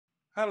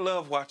I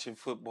love watching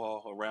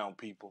football around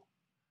people.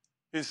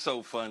 It's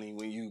so funny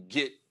when you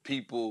get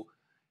people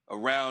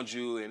around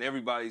you and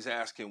everybody's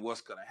asking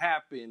what's going to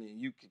happen,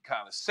 and you can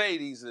kind of say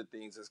these are the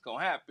things that's going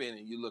to happen,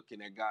 and you're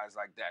looking at guys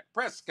like Dak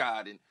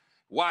Prescott and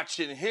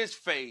watching his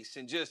face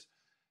and just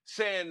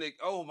saying that,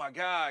 oh my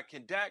God,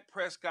 can Dak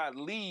Prescott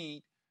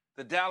lead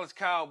the Dallas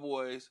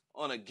Cowboys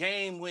on a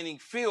game-winning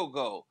field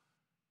goal?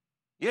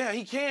 Yeah,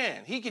 he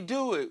can. He can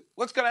do it.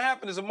 What's going to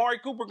happen is Amari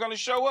Cooper going to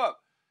show up.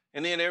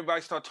 And then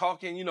everybody start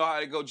talking. You know how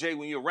they go, Jay,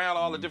 when you're around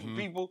all the different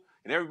people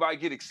and everybody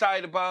get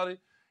excited about it.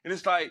 And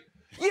it's like,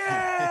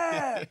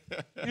 yeah!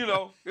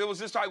 It was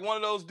just like one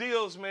of those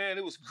deals, man.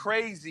 It was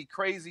crazy,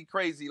 crazy,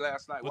 crazy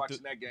last night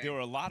watching that game. There were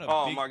a lot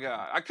of my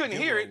God. I couldn't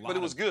hear it, but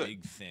it was good.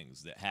 Big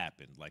things that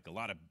happened, like a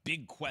lot of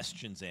big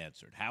questions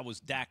answered. How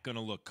was Dak going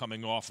to look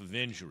coming off of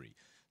injury?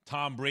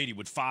 Tom Brady,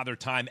 would Father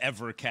Time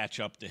ever catch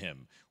up to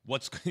him?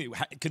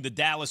 Could the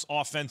Dallas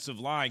offensive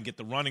line get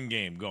the running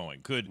game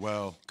going? Could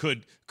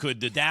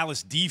the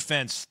Dallas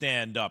defense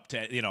stand up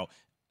to,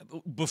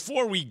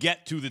 before we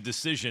get to the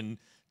decision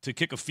to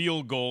kick a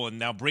field goal and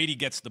now Brady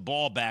gets the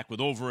ball back with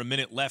over a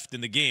minute left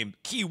in the game?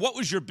 Key, what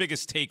was your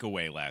biggest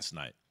takeaway last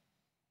night?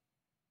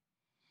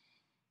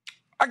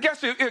 I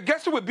guess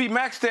it would be,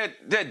 Max,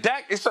 that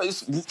Dak,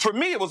 for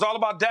me, it was all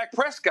about Dak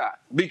Prescott.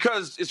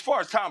 Because as far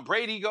as Tom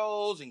Brady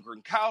goes and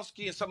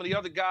Gronkowski and some of the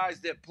other guys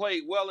that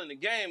played well in the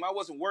game, I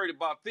wasn't worried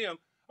about them.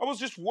 I was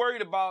just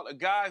worried about a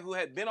guy who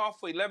had been off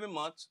for 11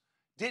 months,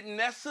 didn't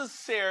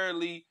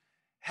necessarily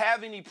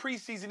have any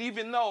preseason,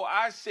 even though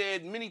I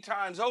said many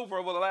times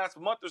over the last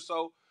month or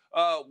so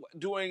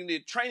during the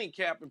training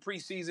camp and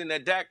preseason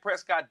that Dak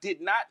Prescott did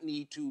not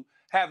need to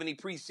have any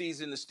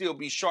preseason to still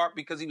be sharp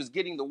because he was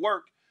getting the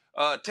work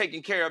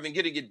taken care of and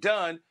getting it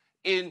done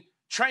in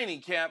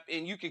training camp,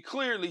 and you can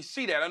clearly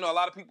see that. I know a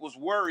lot of people was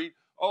worried,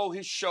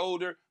 his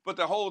shoulder, but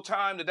the whole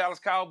time the Dallas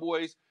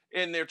Cowboys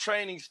and their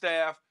training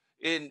staff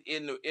and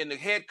the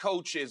head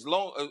coach as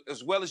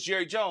well as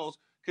Jerry Jones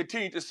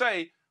continued to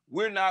say,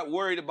 we're not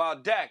worried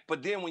about Dak.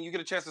 But then when you get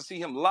a chance to see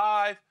him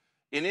live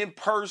and in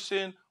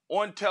person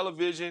on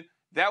television,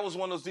 that was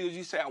one of those deals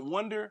you say, I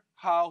wonder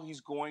how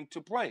he's going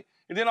to play.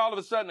 And then all of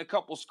a sudden, a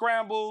couple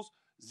scrambles,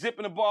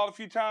 zipping the ball a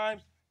few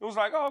times. It was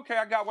like, okay,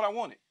 I got what I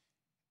wanted.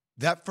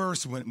 That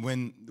first,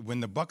 when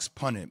the Bucs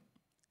punted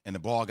and the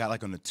ball got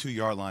like on the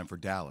 2-yard line for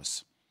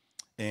Dallas,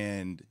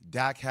 and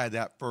Dak had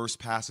that first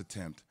pass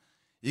attempt,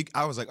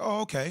 I was like,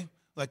 oh, okay.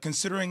 Like,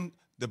 considering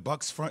the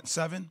Bucs front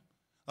seven,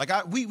 like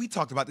we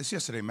talked about this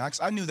yesterday, Max.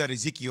 I knew that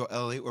Ezekiel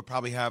Elliott would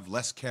probably have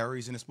less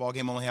carries in this ball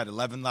game. Only had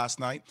 11 last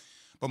night,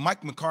 but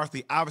Mike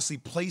McCarthy obviously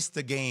placed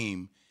the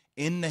game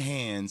in the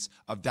hands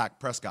of Dak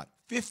Prescott.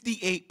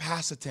 58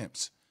 pass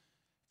attempts.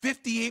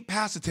 58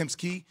 pass attempts,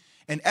 Key.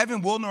 And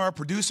Evan Wilner, our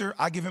producer,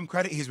 I give him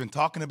credit. He's been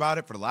talking about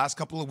it for the last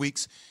couple of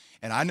weeks.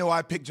 And I know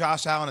I picked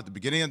Josh Allen at the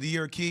beginning of the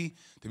year, Key,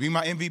 to be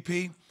my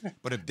MVP.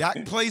 But if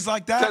Dak plays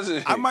like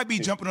that, I might be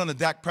jumping on the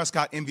Dak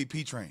Prescott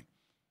MVP train.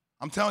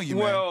 I'm telling you,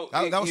 man.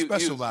 That was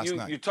special last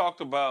night. You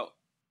talked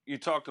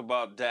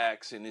about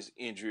Dax and his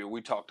injury.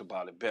 We talked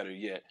about it better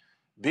yet.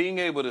 Being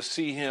able to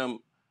see him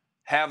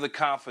have the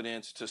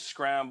confidence to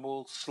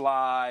scramble,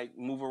 slide,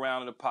 move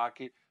around in the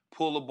pocket,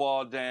 pull the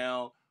ball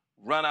down,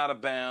 run out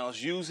of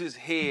bounds, use his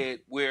head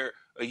where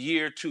a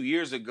year, 2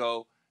 years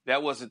ago,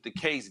 that wasn't the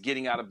case,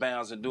 getting out of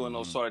bounds and doing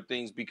those sort of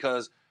things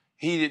because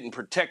he didn't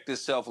protect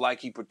himself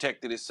like he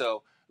protected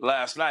himself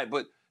last night.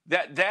 But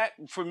that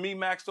for me,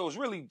 Max, though, was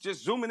really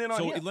just zooming in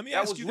on him. So let me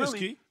ask you this,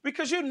 Key.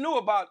 Because you knew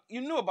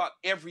about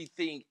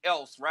everything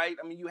else, right?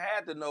 I mean, you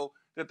had to know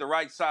that the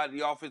right side of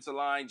the offensive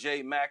line,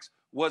 Max,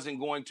 wasn't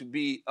going to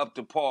be up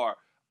to par.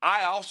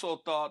 I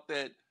also thought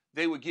that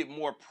they would get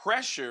more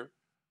pressure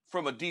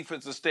from a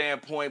defensive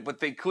standpoint, but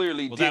they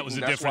clearly didn't. That was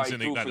the That's difference why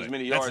in he threw for as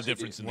many yards. That's the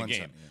difference in the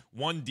game.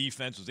 One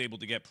defense was able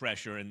to get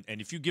pressure, and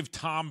if you give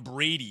Tom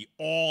Brady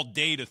all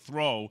day to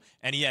throw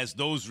and he has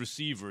those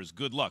receivers,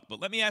 good luck.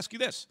 But let me ask you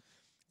this.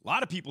 A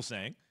lot of people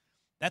saying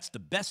that's the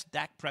best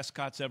Dak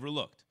Prescott's ever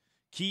looked.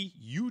 Key,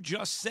 you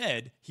just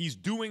said he's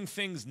doing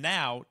things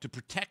now to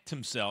protect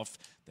himself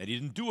that he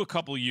didn't do a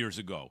couple years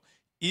ago.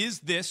 Is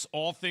this,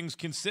 all things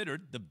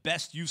considered, the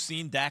best you've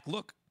seen Dak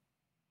look?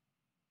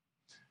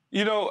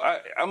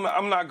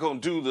 I'm not gonna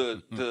do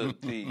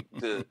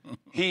the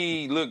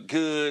he looked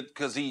good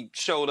because he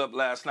showed up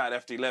last night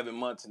after 11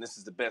 months and this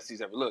is the best he's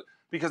ever looked,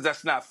 because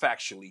that's not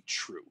factually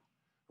true,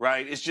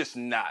 right? It's just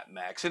not,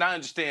 Max. And I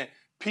understand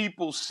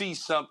people see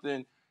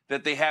something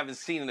that they haven't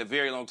seen in a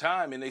very long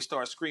time and they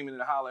start screaming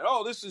and hollering,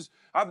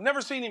 I've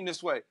never seen him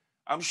this way.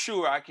 I'm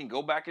sure I can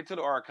go back into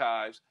the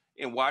archives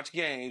and watch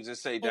games and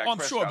say, Dak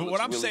Prescott sure, but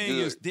what I'm really saying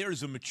good. is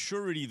there's a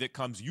maturity that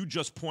comes. You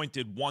just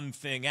pointed one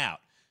thing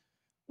out.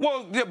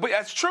 Well, yeah, but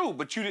that's true,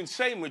 but you didn't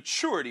say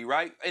maturity,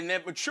 right? And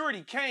that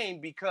maturity came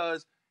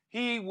because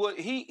he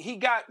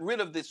got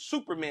rid of this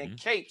Superman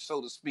cape, so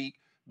to speak,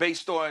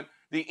 based on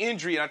the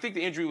injury. And I think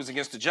the injury was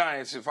against the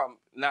Giants, if I'm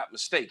not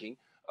mistaken.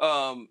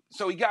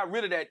 So he got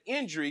rid of that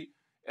injury.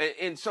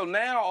 And so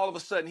now all of a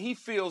sudden he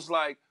feels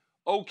like,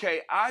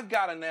 okay, I've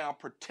got to now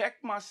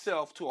protect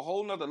myself to a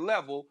whole nother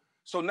level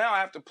So now I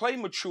have to play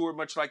mature,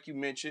 much like you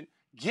mentioned,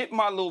 get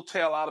my little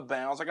tail out of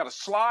bounds. I got to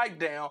slide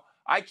down.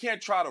 I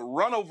can't try to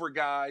run over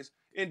guys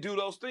and do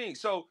those things.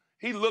 So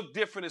he looked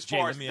different as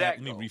far as that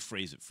goes. Let me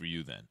rephrase it for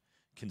you then.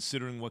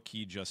 Considering what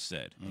Key just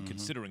said and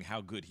considering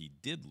how good he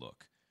did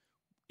look,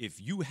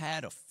 if you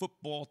had a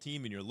football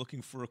team and you're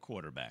looking for a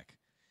quarterback,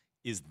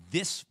 is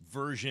this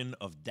version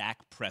of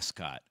Dak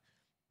Prescott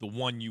the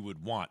one you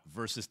would want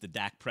versus the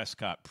Dak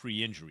Prescott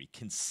pre-injury,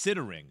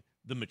 considering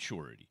the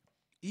maturity?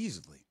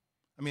 Easily.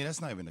 I mean,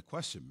 that's not even a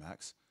question,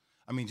 Max.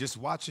 I mean, just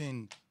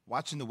watching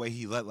the way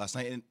he led last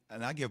night,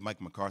 and I give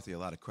Mike McCarthy a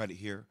lot of credit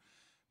here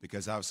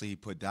because obviously he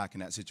put Dak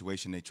in that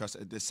situation. They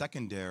trusted the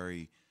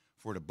secondary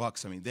for the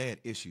Bucs. I mean, they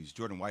had issues.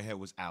 Jordan Whitehead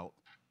was out.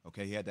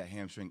 Okay, he had that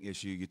hamstring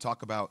issue. You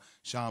talk about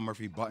Sean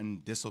Murphy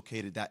Button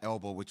dislocated that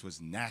elbow, which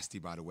was nasty,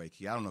 by the way,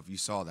 Key. I don't know if you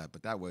saw that,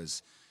 but that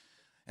was.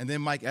 And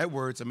then Mike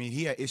Edwards, I mean,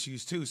 he had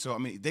issues too. So, I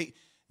mean,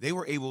 they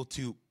were able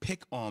to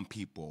pick on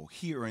people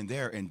here and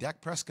there. And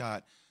Dak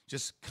Prescott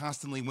just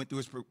constantly went through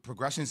his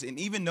progressions. And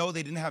even though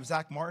they didn't have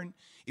Zach Martin,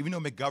 even though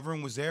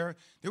McGovern was there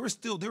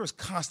was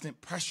constant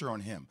pressure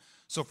on him.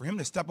 So for him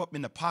to step up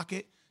in the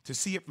pocket, to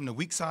see it from the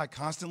weak side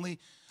constantly,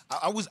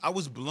 I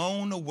was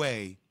blown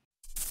away.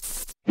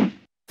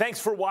 Thanks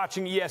for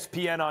watching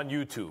ESPN on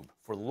YouTube.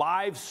 For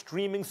live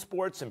streaming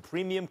sports and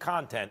premium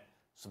content,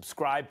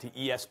 subscribe to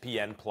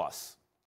ESPN+.